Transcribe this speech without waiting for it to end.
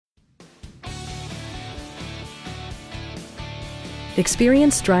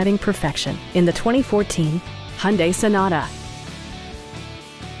Experience driving perfection in the 2014 Hyundai Sonata.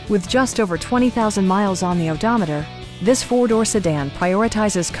 With just over 20,000 miles on the odometer, this four-door sedan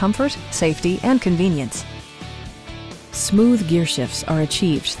prioritizes comfort, safety, and convenience. Smooth gear shifts are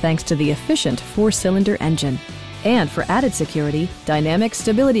achieved thanks to the efficient four-cylinder engine. And for added security, dynamic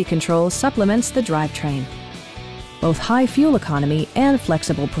stability control supplements the drivetrain. Both high fuel economy and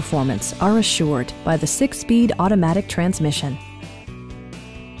flexible performance are assured by the 6-speed automatic transmission.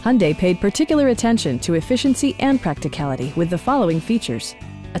 Hyundai paid particular attention to efficiency and practicality with the following features: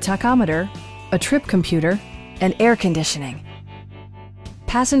 a tachometer, a trip computer, and air conditioning.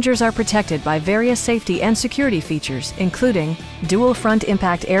 Passengers are protected by various safety and security features, including dual front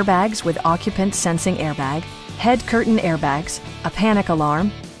impact airbags with occupant sensing airbag, head curtain airbags, a panic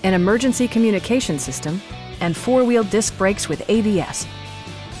alarm, an emergency communication system, and four-wheel disc brakes with ABS.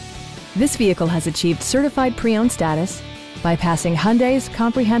 This vehicle has achieved certified pre-owned status by passing Hyundai's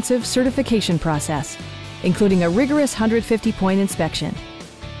comprehensive certification process, including a rigorous 150-point inspection.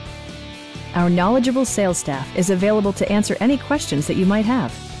 Our knowledgeable sales staff is available to answer any questions that you might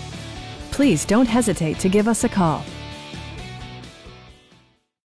have. Please don't hesitate to give us a call.